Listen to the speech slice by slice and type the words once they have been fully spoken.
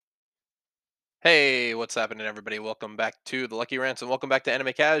Hey, what's happening, everybody? Welcome back to the Lucky Rants and welcome back to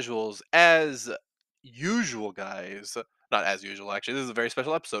Anime Casuals. As usual, guys, not as usual, actually, this is a very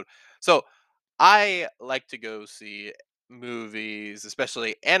special episode. So, I like to go see movies,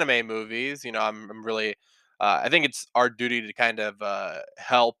 especially anime movies. I'm really, I think it's our duty to kind of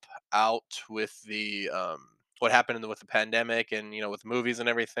help out with the what happened with the pandemic and with movies and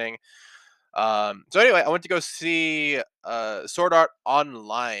everything. So anyway, I went to go see Sword Art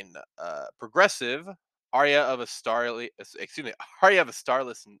Online, Progressive, Aria of a excuse me, Aria of a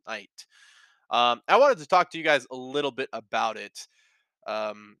Starless Night. I wanted to talk to you guys a little bit about it.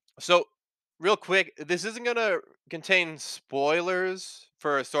 So real quick, this isn't gonna contain spoilers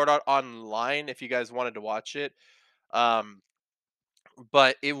for Sword Art Online if you guys wanted to watch it. Um,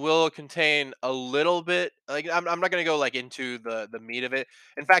 but it will contain a little bit. Like I'm not gonna go like into the meat of it.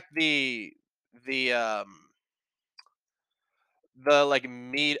 In fact, the the like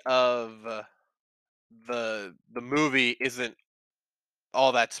meat of the movie isn't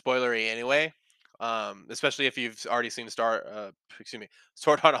all that spoilery anyway. Especially if you've already seen excuse me,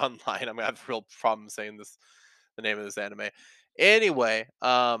 Sword Art Online. I'm gonna have a real problem saying the name of this anime. Anyway,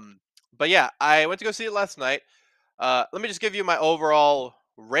 but yeah, I went to go see it last night. Let me just give you my overall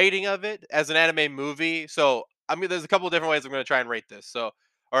rating of it as an anime movie. So there's a couple of different ways I'm gonna try and rate this.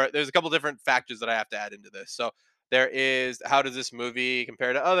 Or there's a couple different factors that I have to add into this. So there is how does this movie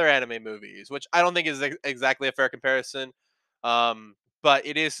compare to other anime movies, which I don't think is exactly a fair comparison. But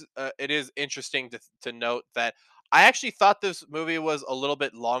it is interesting to note that I actually thought this movie was a little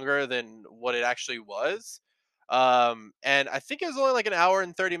bit longer than what it actually was. And I think it was only like an hour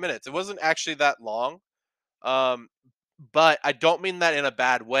and 30 minutes. It wasn't actually that long. Um, but I don't mean that in a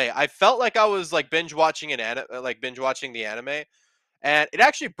bad way. I felt like I was like binge watching the anime, and it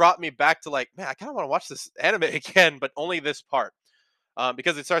actually brought me back to like, man, I kind of want to watch this anime again, but only this part,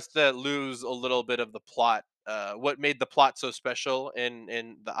 because it starts to lose a little bit of the plot. What made the plot so special in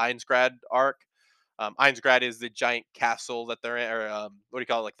the Einsgrad arc? Einsgrad is the giant castle that they're in, or what do you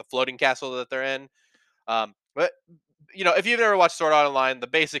call it, like the floating castle that they're in. But if you've never watched Sword Art Online, the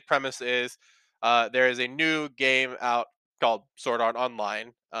basic premise is there is a new game out called Sword Art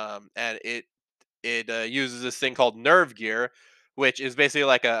Online, and it uses this thing called Nerve Gear, which is basically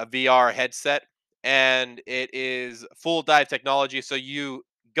like a VR headset, and it is full dive technology. So you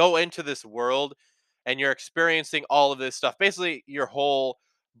go into this world, and you're experiencing all of this stuff. Basically, your whole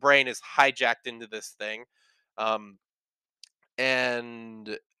brain is hijacked into this thing, um,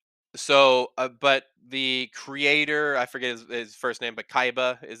 and but the creator, I forget his first name, but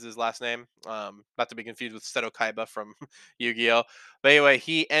Kaiba is his last name. Not to be confused with Seto Kaiba from Yu-Gi-Oh. But anyway,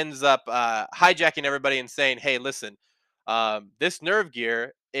 he ends up hijacking everybody and saying, "Hey, listen, this nerve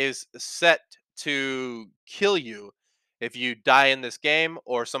gear is set to kill you if you die in this game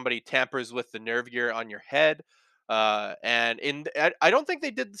or somebody tampers with the nerve gear on your head." I don't think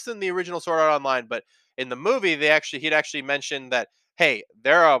they did this in the original Sword Art Online, but in the movie, he'd actually mentioned that, hey,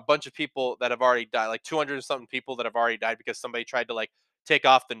 there are a bunch of people that have already died, like 200 and something people that have already died because somebody tried to like take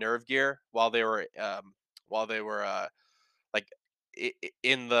off the nerve gear while they were like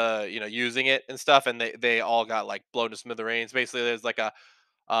in the using it and stuff, and they all got like blown to smithereens. Basically, there's like a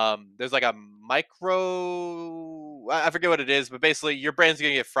micro, I forget what it is, but basically your brain's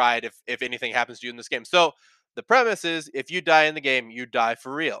gonna get fried if anything happens to you in this game. So the premise is if you die in the game, you die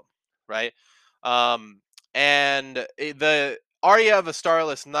for real, right? Um, the Aria of a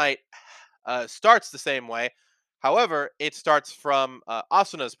Starless Night starts the same way. However, it starts from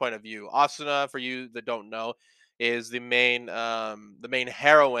Asuna's point of view. Asuna, for you that don't know, is the main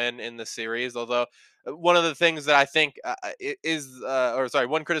heroine in the series. Although one of the things that I think or sorry,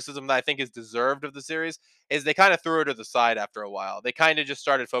 one criticism that I think is deserved of the series is they kind of threw her to the side after a while. They kind of just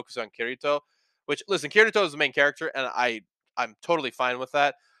started focusing on Kirito, which, listen, Kirito is the main character, and I'm totally fine with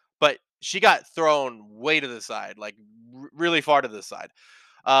that. But she got thrown way to the side, like really far to the side.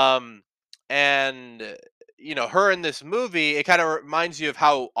 Um, and her in this movie, it kind of reminds you of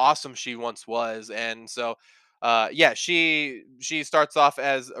how awesome she once was, and so yeah, she starts off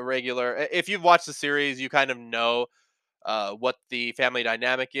as a regular. If you've watched the series, you kind of know what the family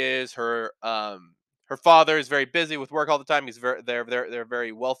dynamic is. Her father is very busy with work all the time. They're a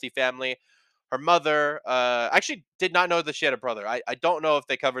very wealthy family. Her mother, actually did not know that she had a brother. I don't know if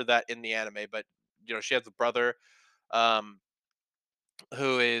they covered that in the anime, but she has a brother. Um,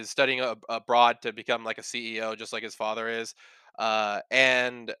 who is studying abroad to become like a CEO, just like his father is.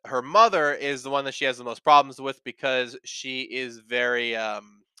 And her mother is the one that she has the most problems with because she is very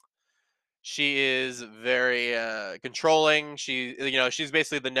controlling. She's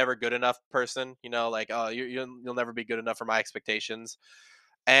basically the never good enough person. Like, oh, you'll never be good enough for my expectations.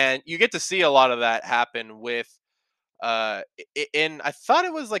 and you get to see a lot of that happen with in I thought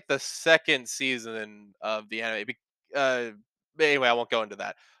it was like the second season of the anime. But anyway, I won't go into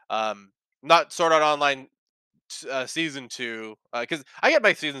that. Um, Not Sword Art Online season two, because I get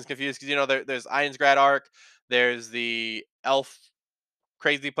my seasons confused because there's Ironsgrad arc, there's the Elf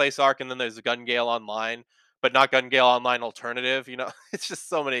Crazy Place arc, and then there's the Gun Gale Online, but not Gun Gale Online alternative. It's just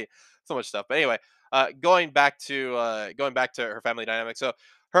so much stuff. But anyway, going back to her family dynamic. So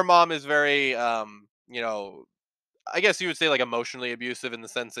her mom is very I guess you would say like emotionally abusive in the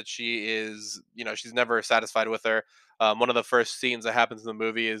sense that she's never satisfied with her. One of the first scenes that happens in the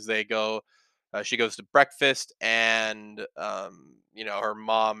movie is she goes to breakfast, and her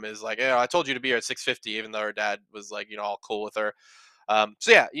mom is like, I told you to be here at 6:50, even though her dad was like, all cool with her.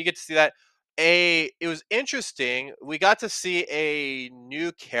 So yeah, you get to see that. It was interesting. We got to see a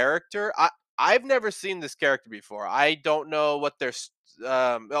new character. I've never seen this character before. I don't know what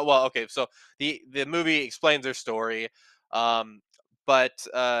well, okay, so the movie explains their story, um, but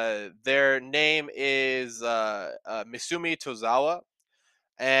their name is Misumi Tozawa,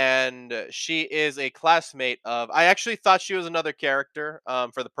 and she is a classmate of. I actually thought she was another character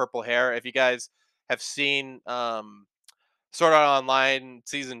for the purple hair. If you guys have seen Sword Art Online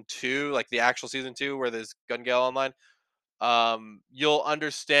season two, like the actual season two, where there's Gun Gale Online, you'll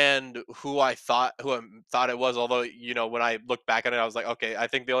understand who I thought it was. Although when I look back at it, I was like, okay, I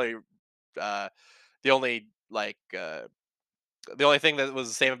think uh, the only like the only thing that was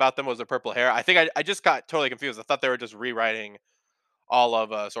the same about them was their purple hair. I think I just got totally confused. I thought they were just rewriting all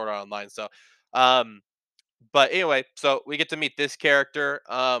of Sword Art Online. So, um, but anyway, so we get to meet this character.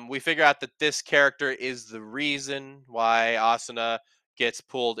 We figure out that this character is the reason why Asuna gets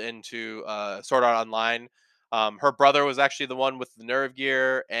pulled into Sword Art Online. Her brother was actually the one with the nerve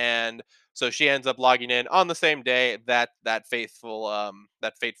gear, and so she ends up logging in on the same day that fateful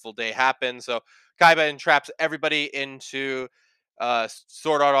day happens. So Kaiba entraps everybody into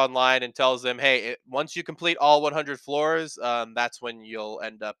Sword Art Online and tells them, "Hey, once you complete all 100 floors, that's when you'll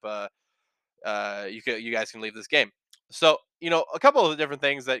end up." You guys can leave this game. So a couple of different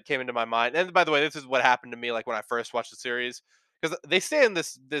things that came into my mind. And by the way, this is what happened to me like when I first watched the series, because they stay in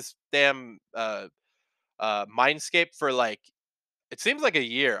this damn mindscape for like it seems like a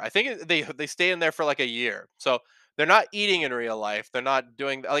year. I think they stay in there for like a year. So they're not eating in real life. They're not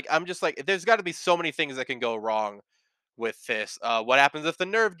doing like I'm just like there's got to be so many things that can go wrong with this. What happens if the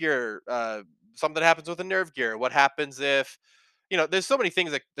nerve gear? Something happens with the nerve gear. What happens if there's so many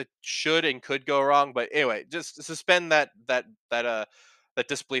things that should and could go wrong. But anyway, just suspend that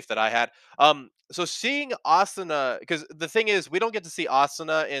disbelief that I had. So seeing Asuna, because the thing is, we don't get to see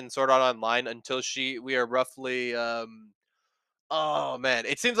Asuna in Sword Art Online until we are roughly oh man,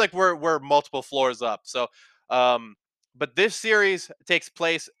 it seems like we're multiple floors up. So, um, but this series takes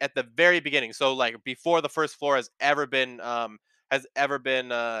place at the very beginning. So like before the first floor has ever been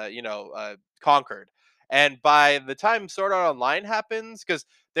conquered. And by the time Sword Art Online happens, because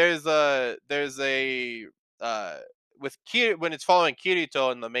there's a uh when it's following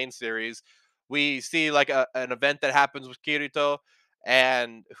Kirito in the main series, we see like an event that happens with Kirito,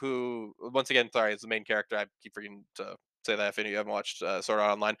 and who once again, sorry, is the main character. I keep forgetting to say that if any of you haven't watched Sword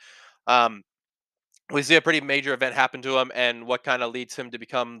Art Online. Um, we see a pretty major event happen to him, and what kind of leads him to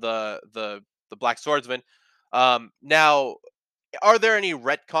become the Black Swordsman. Now, are there any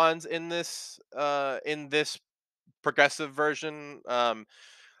retcons in this progressive version?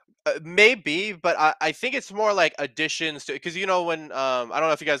 Maybe, but I think it's more like additions to because when I don't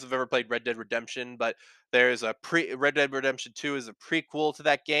know if you guys have ever played Red Dead Redemption, but there's a pre Red Dead Redemption 2 is a prequel to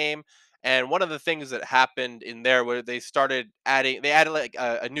that game. And one of the things that happened in there where they added like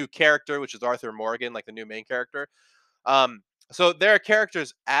a new character, which is Arthur Morgan, like the new main character. Um, so there are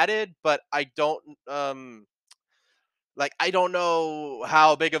characters added, but I don't know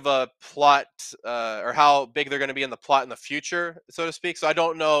how big of a plot or how big they're going to be in the plot in the future, so to speak. So I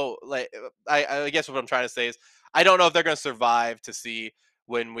don't know. I guess what I'm trying to say is I don't know if they're going to survive to see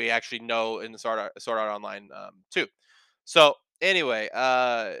when we actually know in the Sword Art Online 2. So anyway,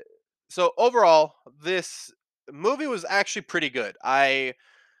 so overall, this movie was actually pretty good.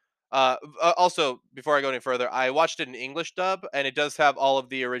 Also, before I go any further, I watched it in English dub, and it does have all of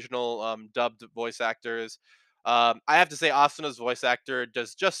the original dubbed voice actors. I have to say, Asuna's voice actor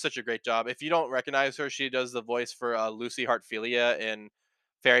does just such a great job. If you don't recognize her, she does the voice for Lucy Hartfilia in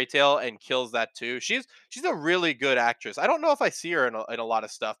Fairy Tale and kills that too. She's a really good actress. I don't know if I see her in a lot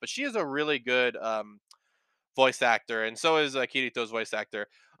of stuff, but she is a really good voice actor, and so is Kirito's voice actor.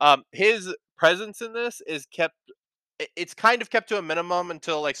 His presence in this is kept it's kind of kept to a minimum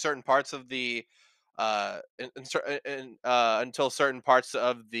until like certain parts of the until certain parts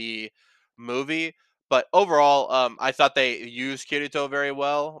of the movie. But overall, I thought they used Kirito very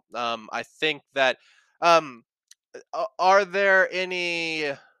well. I think that um, are there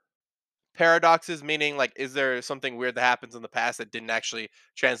any paradoxes, meaning like is there something weird that happens in the past that didn't actually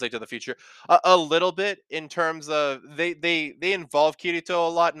translate to the future? A little bit, in terms of they involve Kirito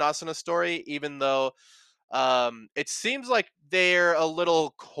a lot in Asuna's story, even though it seems like they're a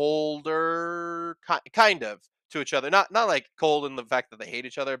little colder, kind of, to each other. Not like cold in the fact that they hate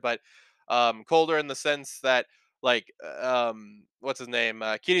each other, but colder in the sense that, like, what's his name?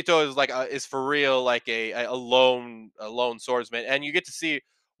 Kirito is like is for real like a lone swordsman, and you get to see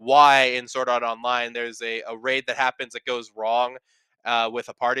why in Sword Art Online. There's a raid that happens that goes wrong with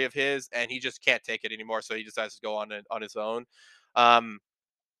a party of his, and he just can't take it anymore, so he decides to go on it on his own. Um,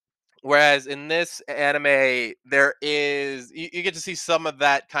 Whereas in this anime, there is you get to see some of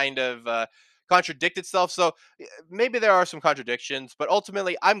that kind of contradict itself. So maybe there are some contradictions, but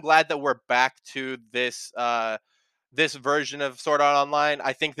ultimately, I'm glad that we're back to this version of Sword Art Online.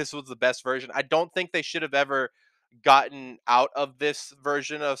 I think this was the best version. I don't think they should have ever gotten out of this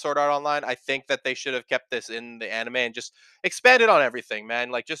version of Sword Art Online. I think that they should have kept this in the anime and just expanded on everything,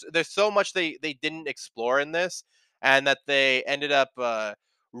 man. Like, just there's so much they didn't explore in this, and that they ended up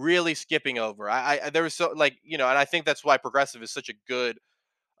really skipping over. There was so, like, and I think that's why progressive is such a good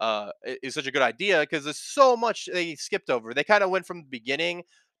idea, because there's so much they skipped over. They kind of went from the beginning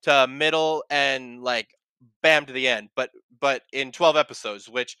to middle and, like, bam, to the end, but in 12 episodes,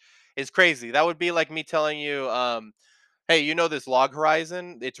 which is crazy. That would be like me telling you, hey, this Log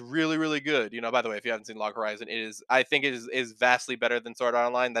Horizon? It's really, really good. By the way, if you haven't seen Log Horizon, I think it is vastly better than Sword Art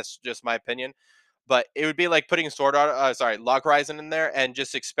Online. That's just my opinion. But it would be like putting Log Horizon in there,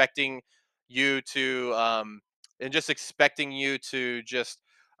 you to um expecting you to just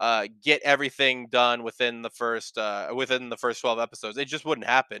get everything done within the first 12 episodes. It just wouldn't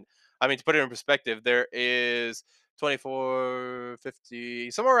happen. I mean, to put it in perspective, there is 24,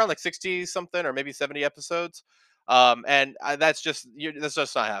 50, somewhere around like 60 something, or maybe 70 episodes. And that's just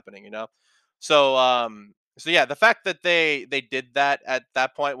not happening, so yeah, the fact that they did that at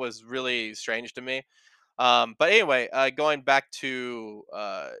that point was really strange to me. But anyway, going back to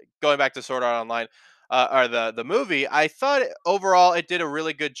Sword Art Online, or the movie, I thought overall it did a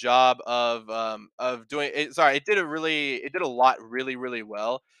really good job of doing it. Sorry, it did a lot really, really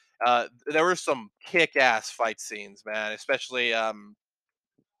well. There were some kick ass fight scenes, man, especially excuse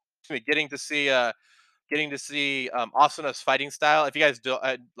me, getting to see Asuna's fighting style. If you guys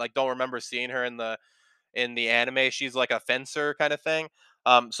don't remember seeing her in the anime. She's like a fencer kind of thing.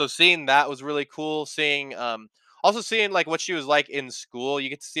 So seeing that was really cool. Also seeing like what she was like in school. You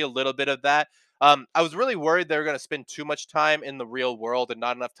get to see a little bit of that. I was really worried they were going to spend too much time in the real world and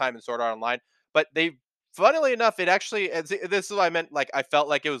not enough time in Sword Art Online. But funnily enough, this is what I meant. Like, I felt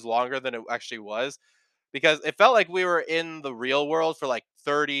like it was longer than it actually was, because it felt like we were in the real world for like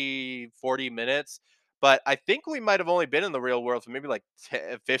 30, 40 minutes. But I think we might have only been in the real world for maybe like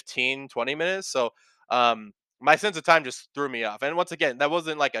 10, 15, 20 minutes. So um, my sense of time just threw me off. And once again, that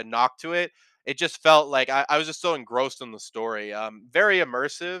wasn't like a knock to it. It just felt like I was just so engrossed in the story. Very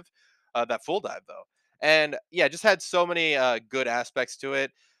immersive, that Full Dive, though. And yeah, just had so many good aspects to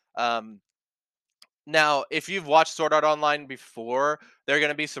it. Um, Now, if you've watched Sword Art Online before, there are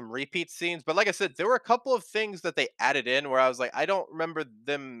going to be some repeat scenes. But like I said, there were a couple of things that they added in where I was like, I don't remember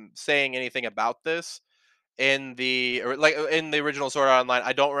them saying anything about this in the original Sword Art Online.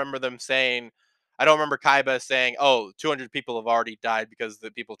 I don't remember Kaiba saying, "Oh, 200 people have already died because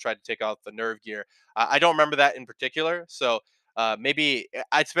the people tried to take out the nerve gear." I don't remember that in particular. So maybe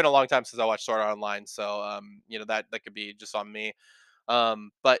it's been a long time since I watched Sword Art Online, so that could be just on me.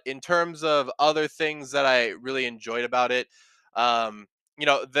 But in terms of other things that I really enjoyed about it, you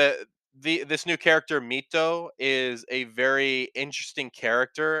know, the this new character Mito is a very interesting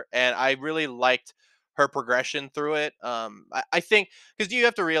character, and I really liked her progression through it. I think, because you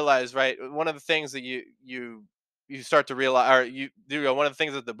have to realize, right? One of the things that you start to realize, or one of the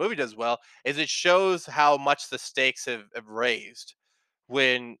things that the movie does well is it shows how much the stakes have raised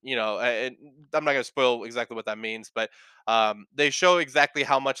when and I'm not going to spoil exactly what that means, but they show exactly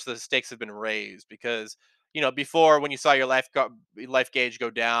how much the stakes have been raised, because before, when you saw your life gauge go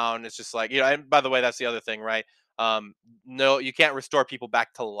down, it's just like, and by the way, that's the other thing, right? No, you can't restore people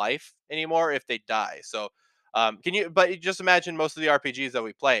back to life anymore if they die. So can you but you just imagine, most of the RPGs that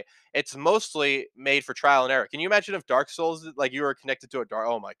we play, it's mostly made for trial and error. Can you imagine if Dark Souls, like, you were connected to a dark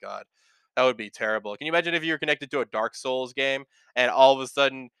oh my god, that would be terrible. Can you imagine if you were connected to a Dark Souls game and all of a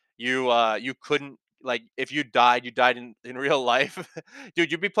sudden you couldn't like if you died in real life,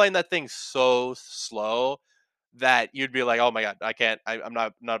 dude, you'd be playing that thing so slow that you'd be like, oh my god, I can't, I'm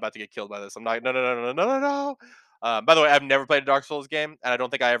not about to get killed by this. I'm not, no, no, no, no, no, no, no. By the way, I've never played a Dark Souls game, and I don't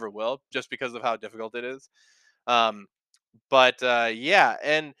think I ever will, just because of how difficult it is. Um, but yeah,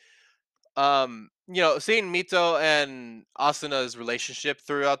 and seeing Mito and Asuna's relationship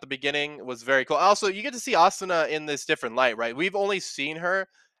throughout the beginning was very cool. Also, you get to see Asuna in this different light, right? We've only seen her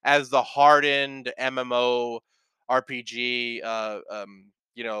as the hardened MMO RPG.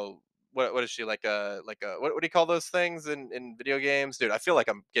 What is she like? What do you call those things in video games, dude? I feel like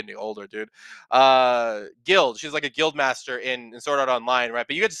I'm getting older, dude. Guild. She's like a guild master in Sword Art Online, right?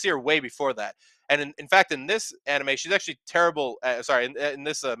 But you get to see her way before that. And in fact, in this anime, she's actually terrible. Sorry, in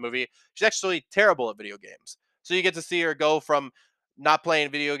this movie, she's actually terrible at video games. So you get to see her go from not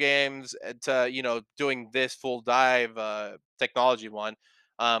playing video games to doing this full dive technology one.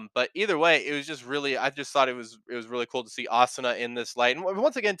 But either way, it was just really, I just thought it was really cool to see Asuna in this light, and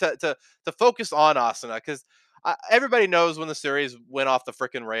once again to focus on Asuna, because everybody knows when the series went off the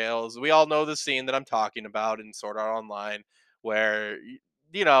freaking rails. We all know the scene that I'm talking about in Sword Art Online, where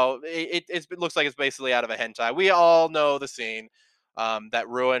it looks like it's basically out of a hentai. We all know the scene that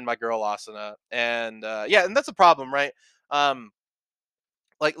ruined my girl Asuna, and yeah, and that's a problem, right? Um,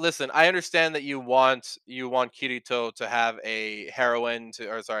 like, listen, I understand that you want Kirito to have a heroine to,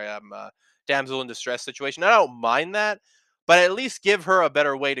 or sorry, damsel in distress situation. I don't mind that, but at least give her a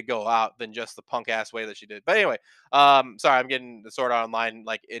better way to go out than just the punk ass way that she did. But anyway, sorry, I'm getting the Sword Art Online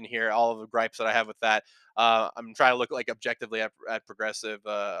like in here. All of the gripes that I have with that. I'm trying to look like objectively at progressive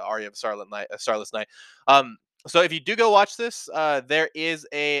Arya of Starless Night. Um, so if you do go watch this, there is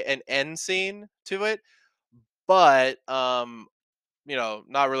an end scene to it, but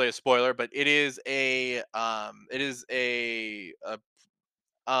not really a spoiler, but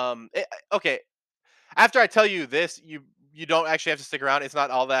okay. After I tell you this, you don't actually have to stick around. It's not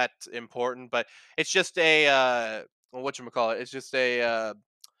all that important, but it's just what you call it. It's just a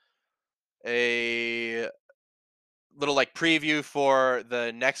little like preview for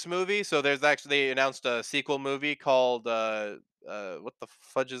the next movie. So there's actually they announced a sequel movie called what the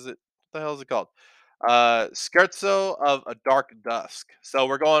fudge is it? What the hell is it called? Scherzo of a Dark Dusk. So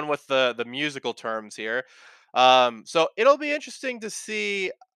we're going with the musical terms here. So it'll be interesting to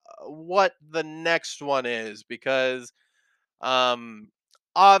see what the next one is, because um,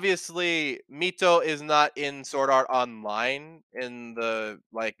 obviously Mito is not in Sword Art Online in the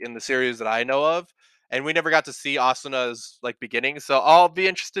series that I know of, and we never got to see Asuna's like beginning. So I'll be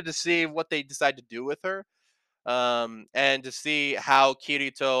interested to see what they decide to do with her, and to see how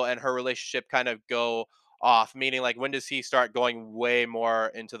Kirito and her relationship kind of go off. Meaning, like, when does he start going way more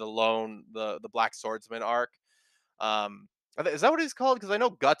into the Black Swordsman arc? Is that what he's called? Because I know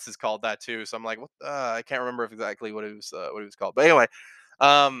Guts is called that too. So I'm like, what? I can't remember exactly what he was called. But anyway,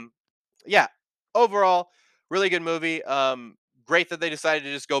 um, yeah. Overall, really good movie. Great that they decided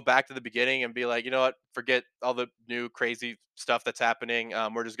to just go back to the beginning and be like, you know what? Forget all the new crazy stuff that's happening.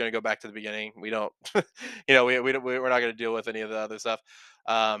 We're just gonna go back to the beginning. We don't, we're not gonna deal with any of the other stuff.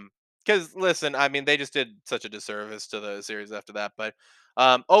 Because listen, I mean, they just did such a disservice to the series after that. But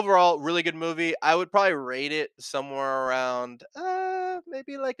overall, really good movie. I would probably rate it somewhere around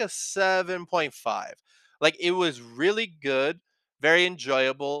maybe like a 7.5. Like, it was really good, very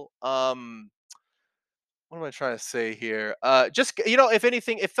enjoyable. What am I trying to say here? Just if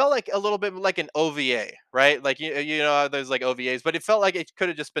anything, it felt like a little bit like an OVA, right? Like, there's like OVAs, but it felt like it could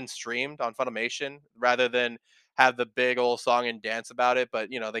have just been streamed on Funimation rather than have the big old song and dance about it. But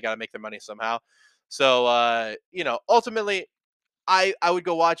they got to make their money somehow. So ultimately, I would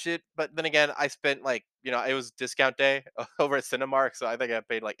go watch it, but then again, I spent like it was discount day over at Cinemark, so I think I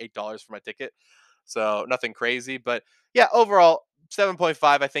paid like $8 for my ticket. So nothing crazy, but yeah, overall 7.5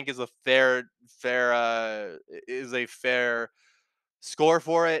 I think is a fair score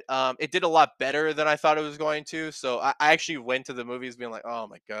for it. It did a lot better than I thought it was going to. So I actually went to the movies being like, oh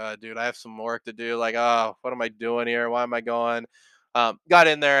my god, dude, I have some work to do. Like, oh, what am I doing here? Why am I going? Got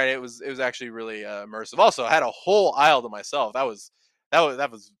in there and it was actually really immersive. Also, I had a whole aisle to myself. That was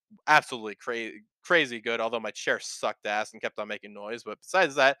absolutely crazy good. Although my chair sucked ass and kept on making noise, but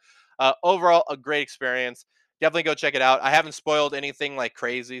besides that, overall a great experience. Definitely go check it out. I haven't spoiled anything like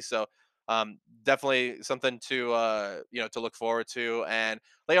crazy, so definitely something to look forward to. And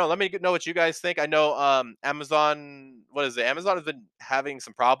let me know what you guys think. I know Amazon, what is it, Amazon has been having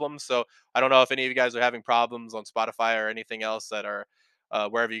some problems, so I don't know if any of you guys are having problems on Spotify or anything else that are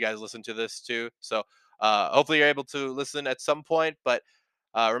wherever you guys listen to this to. So hopefully you're able to listen at some point. But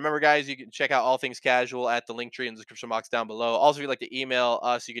Remember, guys, you can check out all things casual at the link tree in the description box down below. Also, if you'd like to email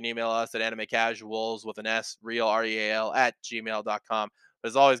us, you can email us at animecasuals with an S, real, REAL, at gmail.com. But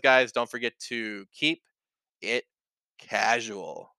as always, guys, don't forget to keep it casual.